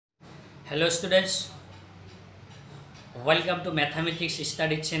Hello students, welcome to Mathematics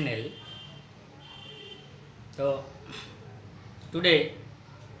Study channel. So today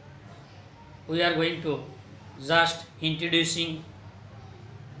we are going to just introducing.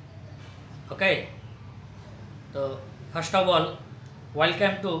 Okay, so first of all,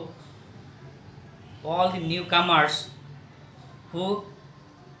 welcome to all the newcomers who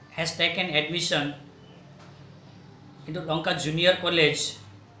has taken admission into Lanka Junior College.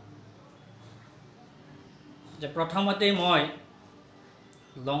 যে প্ৰথমতে মই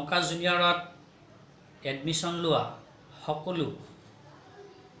Lanka জুনিয়ৰত admission লোৱা সকলো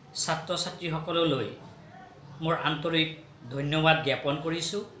ছাত্ৰ ছাত্ৰীসকললৈ মোৰ আন্তৰিক ধন্যবাদ জ্ঞাপন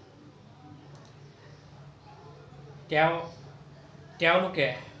কৰিছোঁ। তেওঁলোকে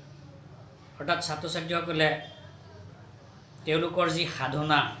অৰ্থাৎ ছাত্ৰ ছাত্ৰীসকলে তেওঁলোকৰ যি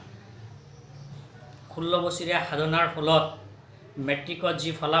সাধনা 16 বছৰীয়া সাধনাৰ ফলত মেট্ৰিকত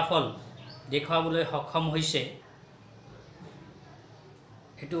যি ফলাফল দেখুৱাবলৈ সক্ষম হৈছে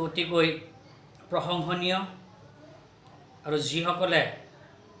এটো অতিকৈ প্ৰশংসনীয় আৰু যিসকলে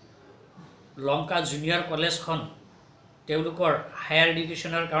লংকা জুনিয়ৰ কলেজখন তেওঁলোকৰ হায়াৰ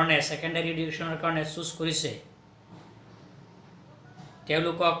এডুকেশ্যনৰ কাৰণে সেকেন্ডাৰী এডুকেশ্যনৰ কাৰণে চুজ কৰিছে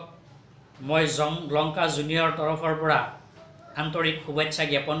তেওঁলোকক মই লংকা জুনিয়ৰ তৰফৰ পৰা আন্তৰিক শুভেচ্ছা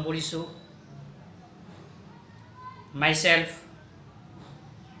জ্ঞাপন কৰিছোঁ। Myself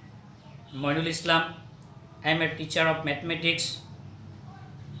Moinul Islam, I am a teacher of mathematics.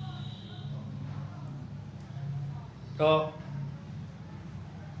 তো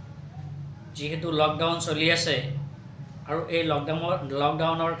যেহেতু লকডাউন চলি আছে আৰু এই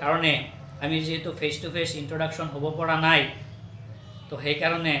লকডাউনৰ কাৰণে আমি যেহেতু ফেস টু ফেস ইন্ট্ৰোডাকশন হ'ব পৰা নাই তো সেই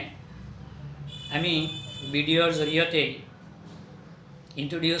কাৰণে আমি ভিডিঅ'ৰ জৰিয়তে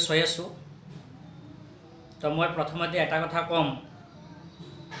ইন্ট্ৰোডিউস হৈ আছো। তো মই প্ৰথমতে এটা কথা কম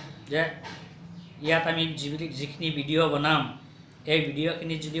যে ইয়াত আমি যিখিনি ভিডিঅ' বনাম এই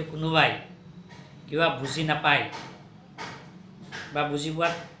ভিডিঅ'খিনি যদি কোনোবাই কিবা বুজি নাপায় বা বুজি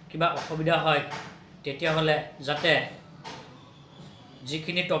পোৱাত কিবা অসুবিধা হয় তেতিয়াহ'লে যাতে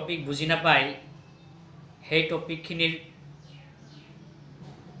যিখিনি টপিক বুজি নাপায় সেই টপিকখিনিৰ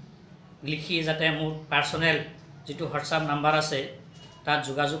লিখি যাতে মোৰ পাৰ্সোনেল যেটো হোৱাটসঅ্যাপ নাম্বাৰ আছে তাত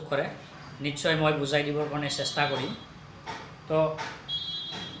যোগাযোগ কৰে, নিশ্চয় মই বুজাই দিবৰ কাৰণে চেষ্টা কৰিম। তো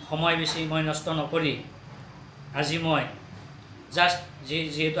সময় বেছি মই নষ্ট নকৰি আজি মই জাস্ট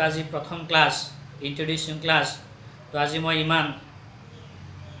যেহেতু আজি প্ৰথম ক্লাস ইন্ট্ৰোডিউসিং ক্লাস তো আজি মই ইমান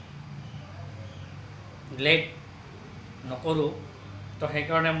লেট নকৰো। তো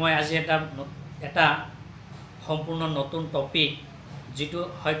সেইকাৰণে মই আজি এটা সম্পূৰ্ণ নতুন টপিক যেটো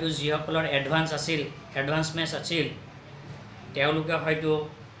হয়তো যিসকলৰ এডভান্স মেথছ আছিল তেওঁলোকে হয়তো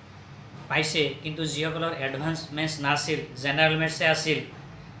পাইছে, কিন্তু যিসকলৰ এডভান্স মেথছ নাছিল জেনাৰেল মেথছে আছিল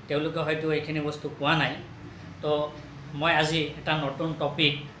তেওঁলোকে হয়তো এইখিনি বস্তু পোৱা নাই। তো মই আজি এটা নতুন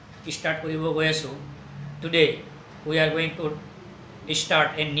টপিক স্টাৰ্ট কৰিব গৈ আছো। Today we are going to start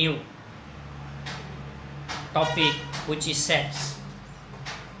a new topic which is sets.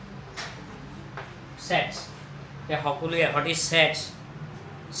 সকলোৱে what is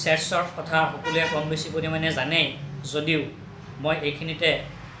setsৰ কথা সকলোৱে কম বেছি পৰিমাণে জানে, যদিও মই এইখিনিতে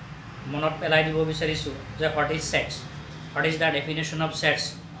মনত পেলাই দিব বিচাৰিছো যে what is sets, what is the definition of sets,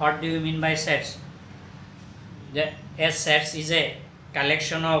 what do you mean by sets? A sets is a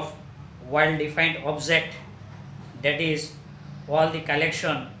collection of well defined object, that is all the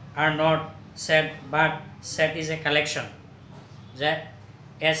collection are not set but set is a collection.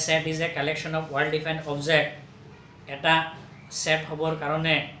 A set is a collection of well defined object. এটা set হবৰ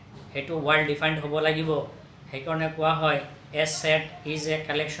কাৰণে হেতু well defined হ'ব লাগিব, সেইকাৰণে কোৱা হয় a set is a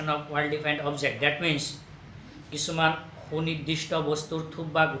collection of well defined object. That means কিছুমান সুনিৰ্দিষ্ট বস্তুৰ থুপ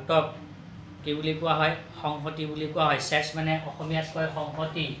বা গুটক কি বুলি কোৱা হয় সংহতি বুলি কোৱা হয়। sets মানে অসমীয়াত কয়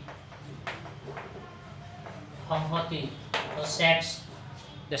সংহতি। So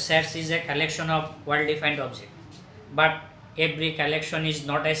the sets is a collection of well defined object, but every collection is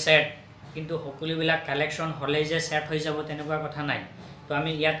not a set. কিন্তু সকলোবিলাক কালেকশন হলে যে সেট হৈ যাব তেনেকুৱা কথা নাই। তো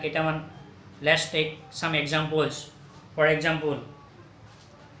আমি ইয়াত কেইটামান let's take some examples. For example,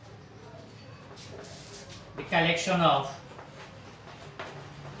 the collection of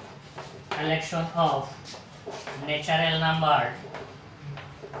natural number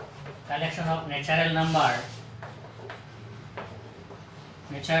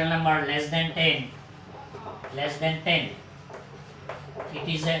less than 10, it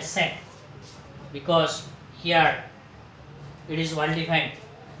is a set because here it is well defined.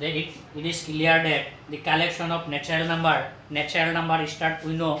 It is clear that the collection of natural number start,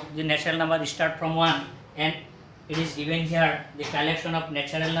 we know the natural number start from 1 and it is given here the collection of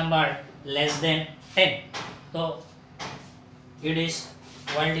natural number less than 10. So it is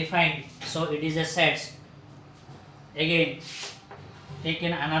well defined, so it is a set. Again,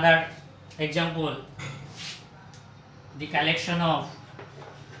 taken another example, the collection of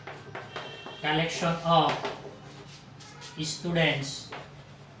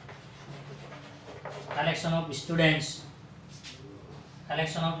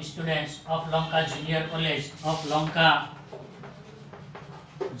students of Lanka Junior College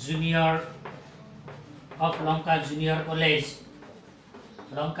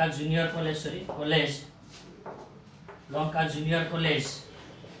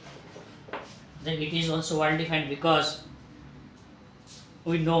then it is also well defined because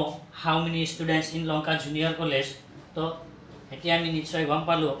we know how many students in Lanka Junior College. So এতিয়া আমি নিশ্চয় গম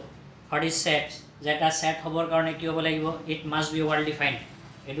পালো what is set, যেটা set হবৰ কাৰণে কি হ'ব লাগিব, it must be well defined,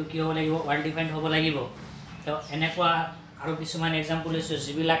 এটো কি হ'ব লাগিব, well defined হ'ব লাগিব। তো এনেকুৱা আৰু কিছুমান এক্সাম্পল আছে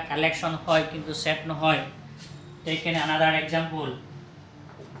যিবিলাক কালেকশন হয় কিন্তু সেট নহয়। Take another example,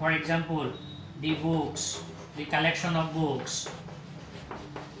 for example the books, the collection of books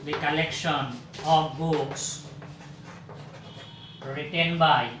written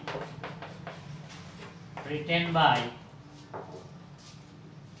by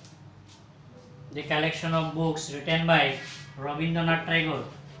the collection of books written by Rabindranath Tagore.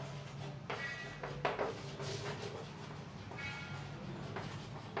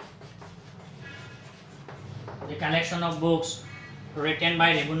 The collection of books written by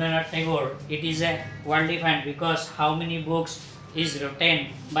Rabindranath Tagore, it is a well defined because how many books is written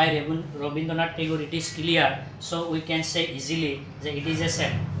by Rabindranath Tagore, it is clear, so we can say easily that it is a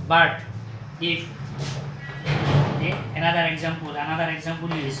set. But if another example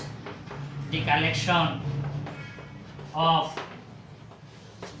is the collection of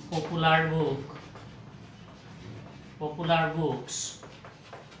popular books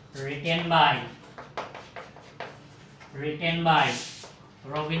written by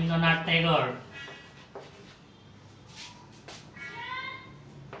Rabindranath Tagore.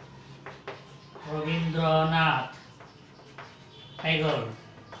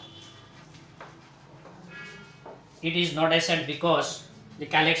 It is not a set because the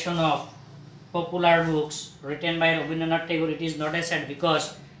collection of popular books written by Rabindranath Tagore, it is not a set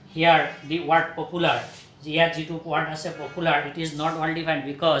because here the word popular, here jitu word ase popular, it is not well defined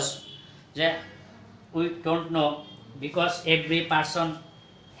because we don't know, because every person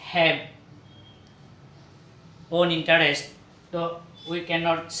have own interest, so we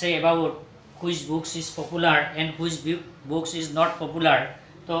cannot say about which books is popular and which books is not popular.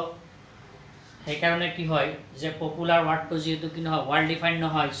 So সেই কারণে কি হয় যে popular ওয়ার্ডটো যেহেতু কি নহয় word defined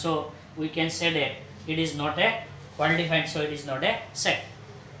নহয়, so we can say that it is not a word defined, so it is not a set.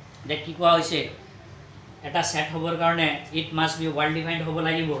 যে কি কোৱা হৈছে এটা সেট হ'বৰ কাৰণে it must B word defined হ'ব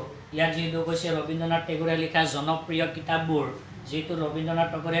লাগিব। ইয়াত যেহেতু কৈছে ৰবীন্দ্ৰনাথ টেগোৰে লিখা জনপ্ৰিয় কিতাপবোৰ, যেহেতু ৰবীন্দ্ৰনাথ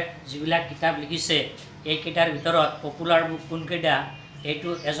টেগোৰে যিবিলাক কিতাপ লিখিছে এইকেইটাৰ ভিতৰত পপুলাৰ বুক কোনকেইটা এইটো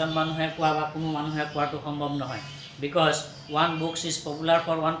এজন মানুহে কোৱা বা কোনো মানুহে কোৱাটো সম্ভৱ নহয়। Because one books is popular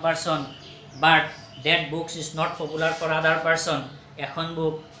for one person but that books is not popular for other person. এখন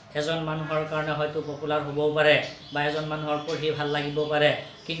বুক এজন মানুহৰ কাৰণে হয়তো পপুলাৰ হ'বও পাৰে বা এজন মানুহৰ পঢ়ি ভাল লাগিব পাৰে,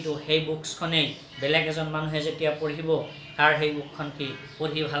 কিন্তু সেই বুকছখনেই বেলেগ এজন মানুহে যেতিয়া পঢ়িব তাৰ সেই বুকখন কি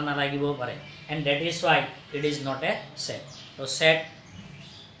পঢ়ি ভাল নালাগিবও পাৰে, and that is why it is not a set. So set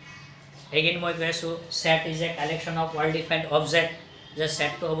again মই কৈছো set is a collection of well defined object. যে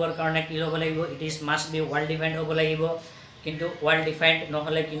সেটটো হ'বৰ কাৰণে কি হ'ব লাগিব, it is must be well defined হ'ব লাগিব, কিন্তু well defined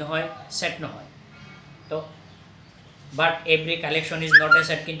নহলে কি নহয় সেট নহয়। তো বাট every collection is not a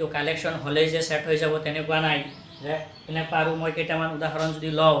set, কিন্তু কালেকশন হলেই যে সেট হৈ যাব তেনেকুৱা নাই। যে এনেকুৱা আৰু মই কেইটামান উদাহৰণ যদি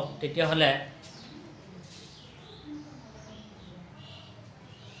লওঁ তেতিয়াহ'লে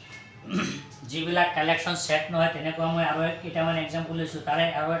যিবিলাক কালেকশন সেট নহয় তেনেকুৱা মই আৰু কেইটামান এক্সাম্পল লৈছোঁ। তাৰে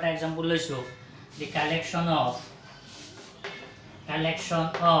আৰু এটা এক্সাম্পল লৈছোঁ, দি collection of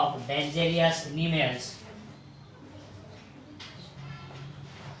dangerous animals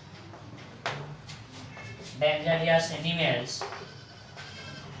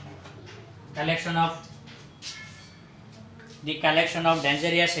collection of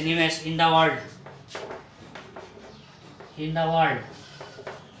dangerous animals in the world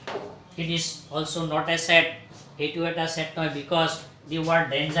it is also not a set, it is a set no, because the word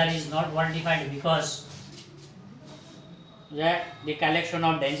danger is not well defined, because the collection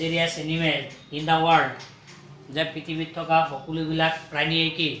of dangerous animals in the world যে পৃথিৱীত থকা সকলোবিলাক প্ৰাণীয়ে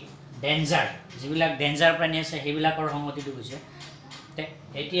কি danger, যিবিলাক danger প্ৰাণী আছে সেইবিলাকৰ সংগতিটো কৈছে।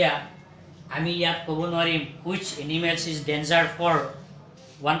 এতিয়া আমি ইয়াত ক'ব নোৱাৰিম which animals is danger for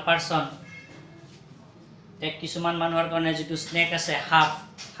one person, কিছুমান মানুহৰ কাৰণে যিটো স্নেক আছে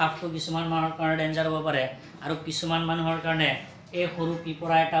হাফটো কিছুমান মানুহৰ কাৰণে ডেঞ্জাৰ হ'ব পাৰে আৰু কিছুমান মানুহৰ কাৰণে এই সৰু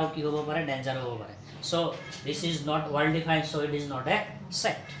পিপৰা এটাও কি হ'ব পাৰে ডেঞ্জাৰ হ'ব পাৰে so this is not well defined so it is not a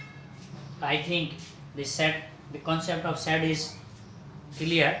set I think the concept of set is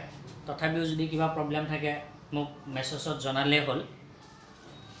clear তথাপিও যদি কিবা প্ৰবলেম থাকে মোক মেছেজত জনালে হ'ল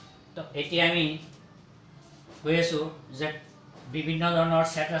তো এতিয়া আমি গৈ আছোঁ যে বিভিন্ন ধৰণৰ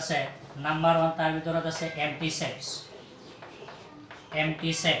সেট আছে নাম্বাৰ 1 তাৰ ভিতৰত আছে empty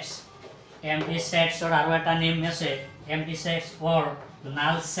sets or আৰু এটা নেম আছে empty sets or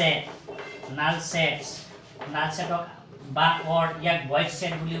null sets বা or ইয়াক void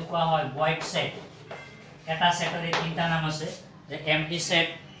set বুলি কোৱা হয় void set এটা সেটৰ তিনিটা নাম আছে যে empty set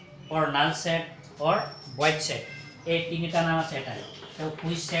or null set or void set এই তিনিটা নাম আছে এটা তো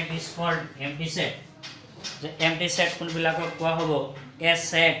which set is called empty set the empty set কোনবিলাকক কোৱা হ'ব a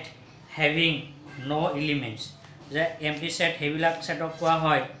set having no elements the empty set হেবিলাক সেটক কোৱা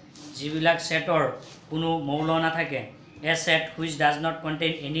হয় যিবিলাক সেটৰ কোনো মৌল নাথাকে a set which does not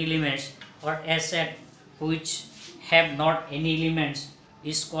contain any elements or a set which have not any elements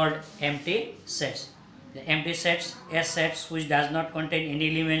is called empty sets the empty sets a sets which does not contain any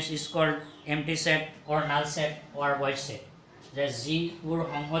elements is called empty set or null set or void set যে যিবোৰ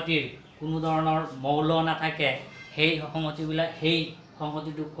সংহতিৰ কোনো ধৰণৰ মৌল নাথাকে সেই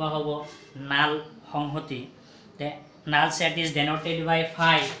সংহতিটোক কোৱা হ'ব নাল সংহতি the null set is denoted by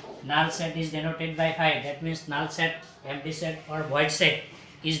phi that means null set empty set or void set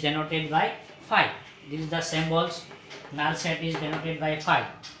is denoted by phi this is the symbols null set is denoted by phi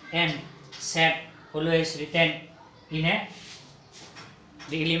and set always written in a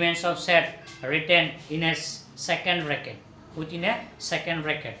the elements of set written in a second bracket within a second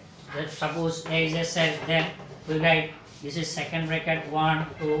bracket let's suppose a is a set then we write this is second bracket 1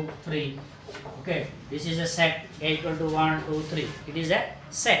 2 3 okay this is a set a equal to 1 2 3 it is a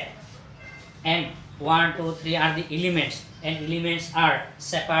set and 1 2 3 are the elements and elements are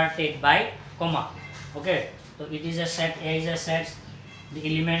separated by comma okay so it is a set a is a set the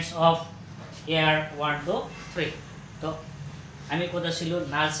elements of a are 1 2 3 so আমি কত ছিল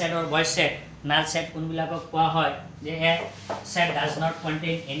null set or void set null set কোনবিলাকক কোৱা হয় যে a set does not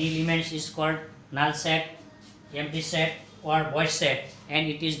contain any elements is called null set empty set or void set and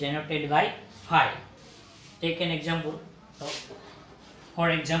it is denoted by phi take an example so for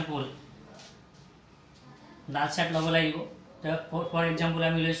example null set লব লাগিব for example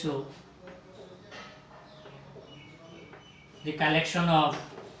আমি লৈছো the collection of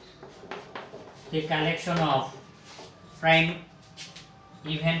prime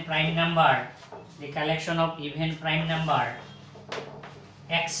even prime number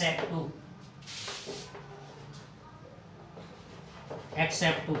except 2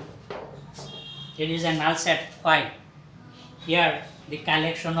 it is a null set phi here the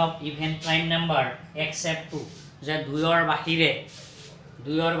collection of even prime number except 2 যে দুইৰ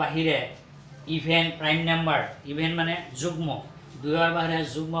বাহিৰে even prime number even মানে যুগ্ম দুইৰ বাহিৰে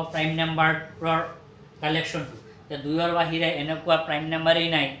যুগ্ম prime number ৰ collection তে দুইৰ বাহিৰে এনেকুৱা prime number এই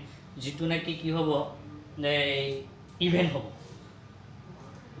নাই যেটো নাকি কি হ'ব even হ'ব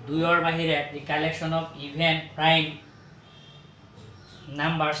দুইৰ বাহিৰে the collection of even prime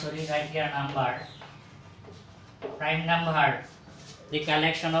number sorry right here prime number the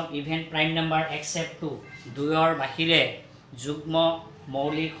collection of even prime number except 2 দুইৰ বাহিৰে যুগ্ম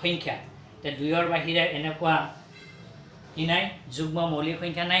মৌলিক সংখ্যা তে দুইৰ বাহিৰে এনেকুৱা কি নাই যুগ্ম মৌলিক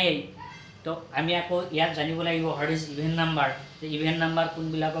সংখ্যা নাই তো আমি আকৌ ইয়াত জানিব লাগিব what is even number the even number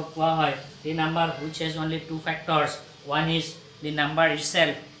কোনবিলাকক কোৱা হয় the number which has only two factors one is the number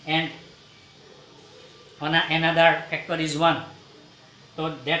itself and another factor is 1 so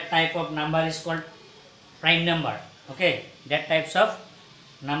that type of number is called prime number okay that types of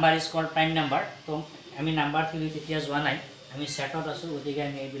number is called prime number so আমি number theory তেতিয়া যোৱা নাই আমি সেটত আছো গতিকে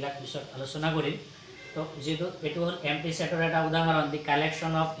আমি এইবিলাক পিছত আলোচনা কৰিম তো যেটো এটো হল এমটি সেটৰ এটা উদাহৰণ দি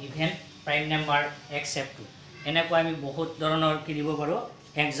collection of even prime number except 2 এনেকৈ আমি বহুত ধৰণৰ কি দিব পাৰো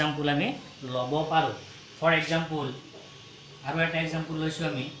এক্সাম্পল আমি লব পাৰো ফৰ এক্সাম্পল আৰু এটা এক্সাম্পল লৈছো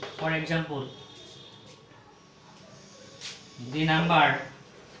আমি for example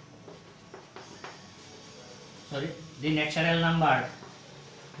the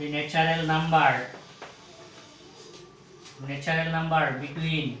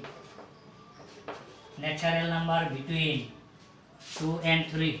natural number between 2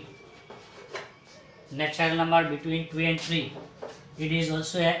 and 3 natural number between 2 and 3 it is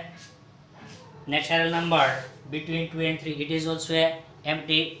also a natural number between 2 and 3 it is also a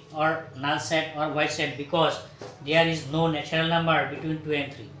empty or null set or void set because there is no natural number between 2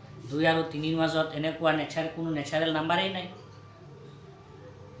 and 3 2 আৰু 3 মাজত এনেকুৱা কোনো natural নাম্বাৰেই নাই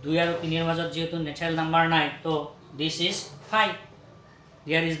 2 আৰু 3 মাজত যেহেতু natural number নাই তো this is 5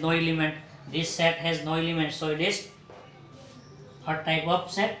 there is no element this set has no element so it is what type of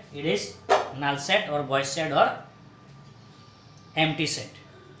set it is null set or void set or empty set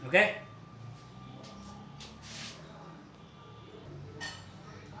okay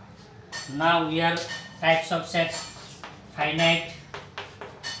now we are types of sets finite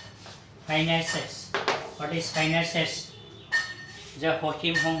sets what is finite sets the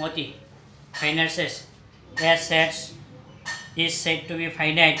Hokim Honghoti finite sets a set is said to be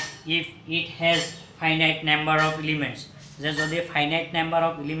finite if it has finite number of elements যে যদি finite number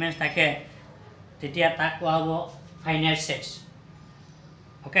of elements থাকে তেতিয়া তাক কোৱা হ'ব finite sets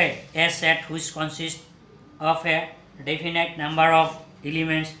okay a set which consists of a definite number of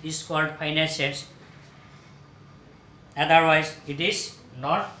elements is called finite sets otherwise it is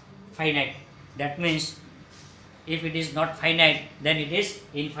not finite that means if it is not finite then it is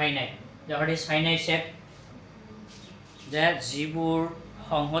infinite what is finite set যে যিবোৰ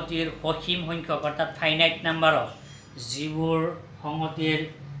সংহতিৰ অসীম সংখ্যক অৰ্থাৎ finite number of যিবোৰ সংহতিৰ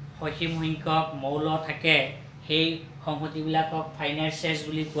অসীম সংখ্যক মৌল থাকে সেই সংহতিবিলাকক ফাইনাইট সেটস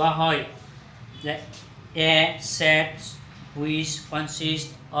বুলি কোৱা হয় যে a set which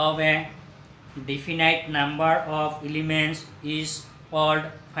consists of a definite number of elements is called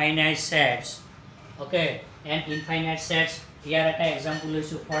finite sets okay and infinite sets here at example is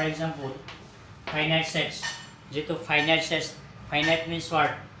for example finite sets যেটো finite sets finite means what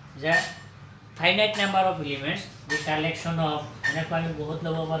the finite number of elements the collection of এনেকুৱা আমি বহুত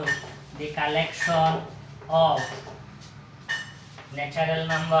ল'ব পাৰো the collection of natural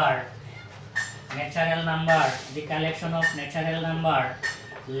number the collection of natural number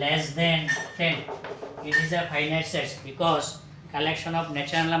less than 10 it is a finite set because collection of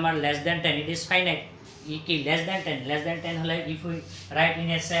natural number less than 10 it is finite less than 10 hole if we write in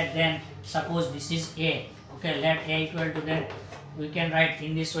a set then suppose this is a okay let a equal to then we can write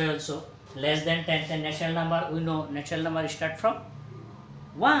in this way also less than 10 then natural number we know natural number start from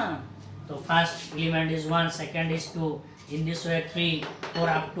 1 so first element is 1 second is 2 in this way 3 4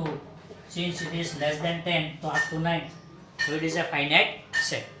 up to since it is less than 10 so up to 9 so it is a finite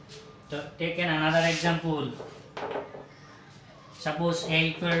set so take another example suppose a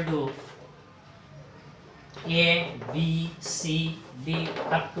equal to a b c d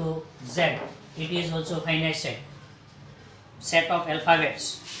up to z it is also finite set of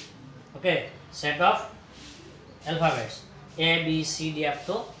alphabets okay set of alphabets a b c d up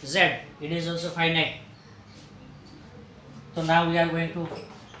to z it is also finite so now we are going to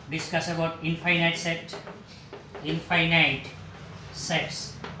discuss about infinite sets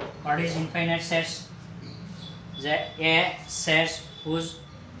what is infinite sets the a sets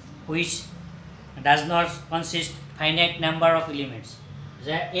which does not consist finite number of elements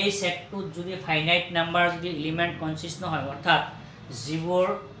যে এই সেটটোত যদি finite number যদি element consist নহয় অৰ্থাৎ যিবোৰ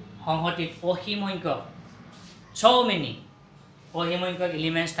সংহতিত অসীম সংখ্যক so many অসীম সংখ্যক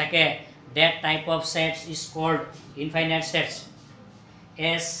elements থাকে that type of sets is called infinite sets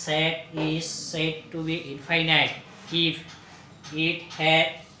a set is said to be infinite if it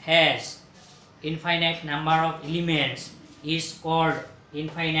has infinite number of elements is called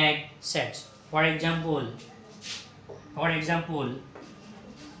infinite sets for example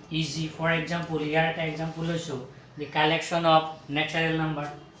easy for example here at example also the collection of natural number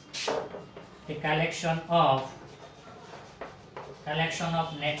collection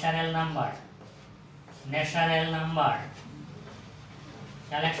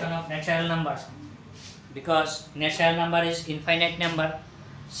of natural number because natural number is infinite number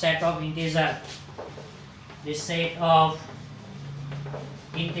set of integer the set of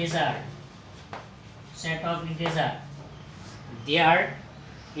integer they are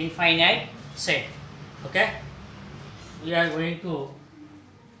infinite set okay we are going to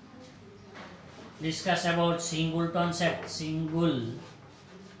discuss about singleton set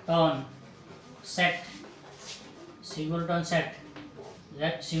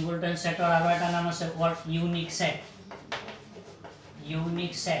that singleton set or aro eta naam ase or unique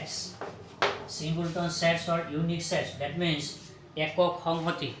sets singleton sets or unique sets that means ekok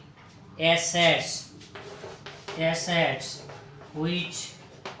সংহতি a sets which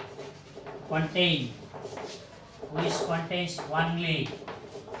contains only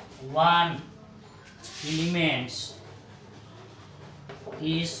one elements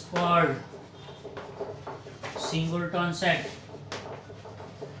is called singleton set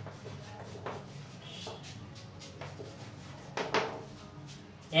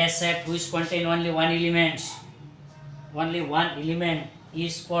a set which contain only one element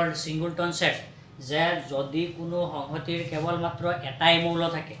is called singleton set যে যদি কোনো সংহতিৰ কেৱল মাত্ৰ এটাই মৌল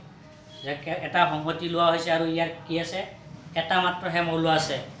থাকে যে এটা সংহতি লোৱা হৈছে আৰু ইয়াৰ কি আছে এটা মাত্ৰহে মৌল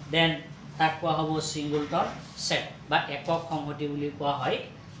আছে দেন তাক কোৱা হ'ব singleton set বা একক সংহতি বুলি কোৱা হয়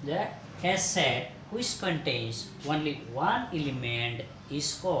যে a set which contains only one element is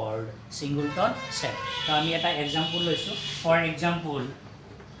called singleton set তো আমি এটা एग्जांपल লৈছো for example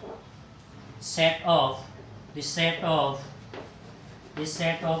the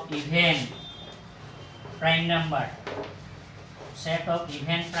set of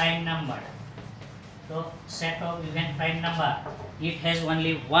even prime number so set of even prime number it has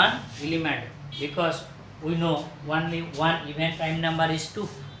only one element because we know only one even prime number is 2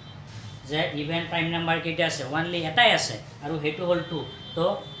 যে even prime number কেইটা আছে only এটাই আছে আৰু হেতু হল 2 তো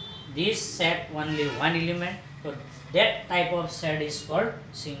this set only one element so that type of set is called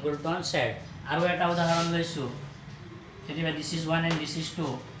singleton set আৰু এটা উদাহৰণ লৈছো যেনিবা this is 1 and this is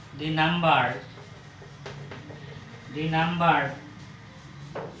 2 the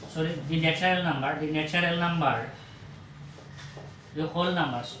natural number the whole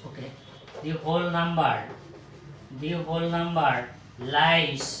numbers okay the whole number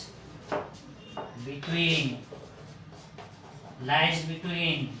lies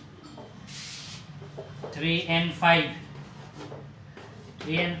between 3 and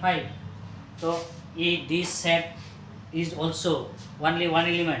 5 so if this set is also only one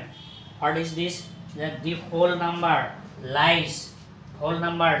element what is this that the whole number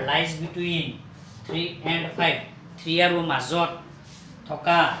lies between 3 and 5 3 আৰু মাজত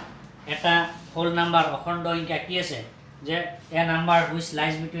থকা এটা whole number অখণ্ড সংখ্যা কি আছে যে a number which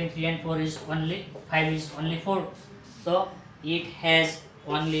lies between 3 and 4 is only 5 is only 4 so it has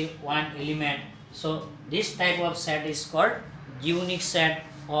only one element so this type of set is called unique set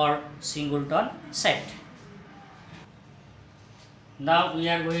or singleton set. Now we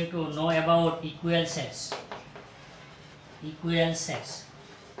are going to know about equal sets.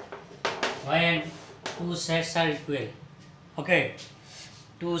 When two sets are equal, okay,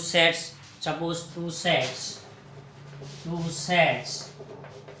 suppose two sets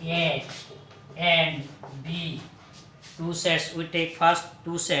A and B, we take first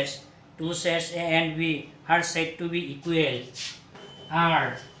two sets A and B are said to be equal,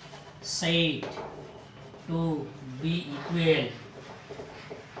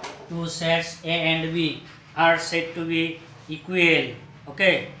 two sets A and B are said to be equal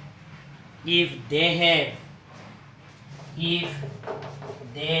okay if they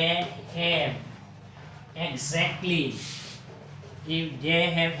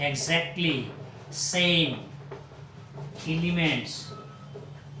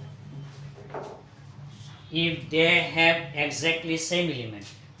have exactly same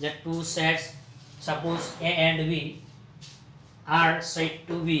elements the two sets suppose A and B are said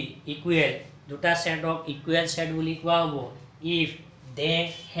to be equal দুটা set of equal set বুলি কোৱা হ'ব if they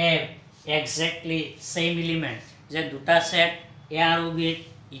have exactly same element যে দুটা set A আৰু B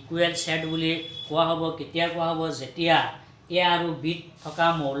equal set বুলি কোৱা হ'ব কেতিয়া কোৱা হ'ব যেতিয়া A আৰু B থকা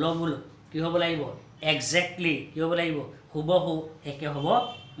মৌলবোৰ কি হ'ব লাগিব exactly কি হ'ব লাগিব হুবহু একে হ'ব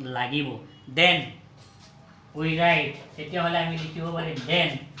লাগিব then we write তেতিয়া হলে আমি লিখিব পাৰিম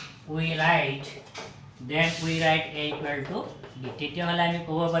then we write A equal to B তেতিয়া হলে আমি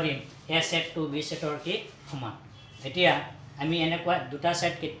ক'ব পাৰিম A set to B set or কি সমান এতিয়া আমি এনেকুৱা দুটা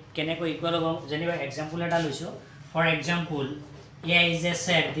set কেনেকৈ ইকুৱেল হ'ব যেনিবা एग्जांपल এটা লৈছো for example A is a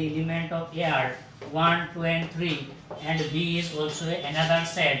set the element of A are 1 2 and 3 and B is also another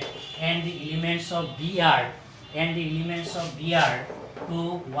set and the elements of B are 2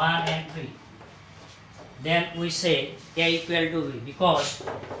 1 and 3 then we say A equal to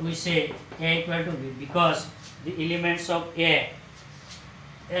B because the elements of A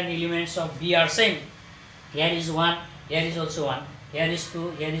and elements of B are same here is 1 here is also 1 here is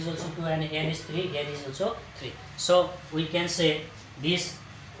 2 here is also 2 and here is 3 here is also 3 so we can say these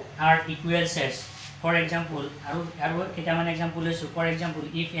are equal sets for example aru ketaman example is for example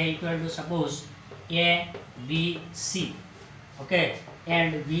if A equal to suppose A B C okay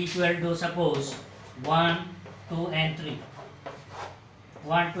and B equal to suppose 1 2 and 3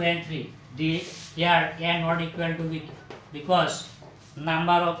 the here A not equal to B because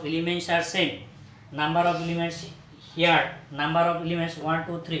number of elements are same number of elements here number of elements 1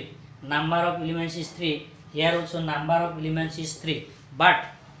 2 3 number of elements is 3 here also number of elements is 3 but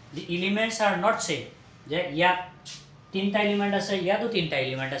the elements are not same je ya tinta element ase ya to tinta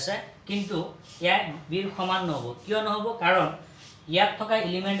element ase kintu ya bir সমান নহব কিয় নহব কাৰণ ইয়াত থকা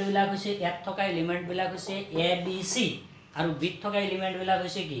element বিলাক হৈছে ইয়াত থকা এলিমেন্ট বিলাক হৈছে A B C আৰু B থকা এলিমেন্ট বিলাক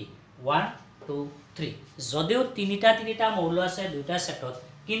হৈছে কি 1 2 3 যদিও তিনিটা মৌল আছে দুটা সেটত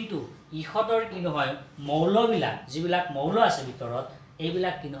কিন্তু ইহঁতৰ কি নহয় মৌলবিলাক যিবিলাক মৌল আছে ভিতৰত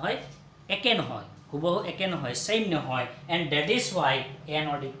এইবিলাক কি নহয় একে নহয় হুবহু একে নহয় সেম নহয় and that is why a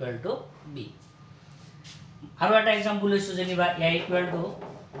not equal to b আৰু এটা एग्जांपल লৈছো যেনিবা a equal to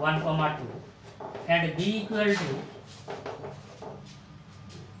 1,2 and b equal to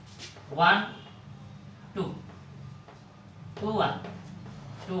 1 2 2 1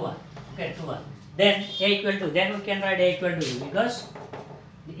 2 1 okay 2 1 then a equal to then we can write a equal to b because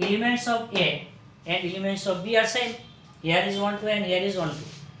the elements of a and elements of b are same here is 1 2 and here is 1 2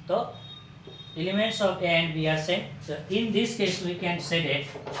 so elements of a and b are same so in this case we can say that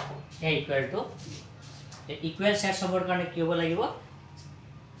a equal to the equal sets hobar karone ki hobo lagibo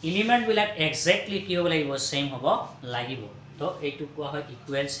element bilak exactly ki hobo lagibo same hobo lagibo to eitu koa hoy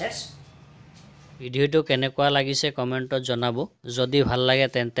equal sets ভিডিওটো কেনেকুৱা লাগিছে কমেন্টত জনাব যদি ভাল লাগে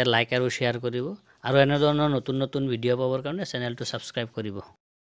তেন্তে like আৰু share কৰিব আৰু এনে ধৰণৰ নতুন নতুন ভিডিও পাবৰ কাৰণে চেনেলটো সাবস্ক্ৰাইব কৰিব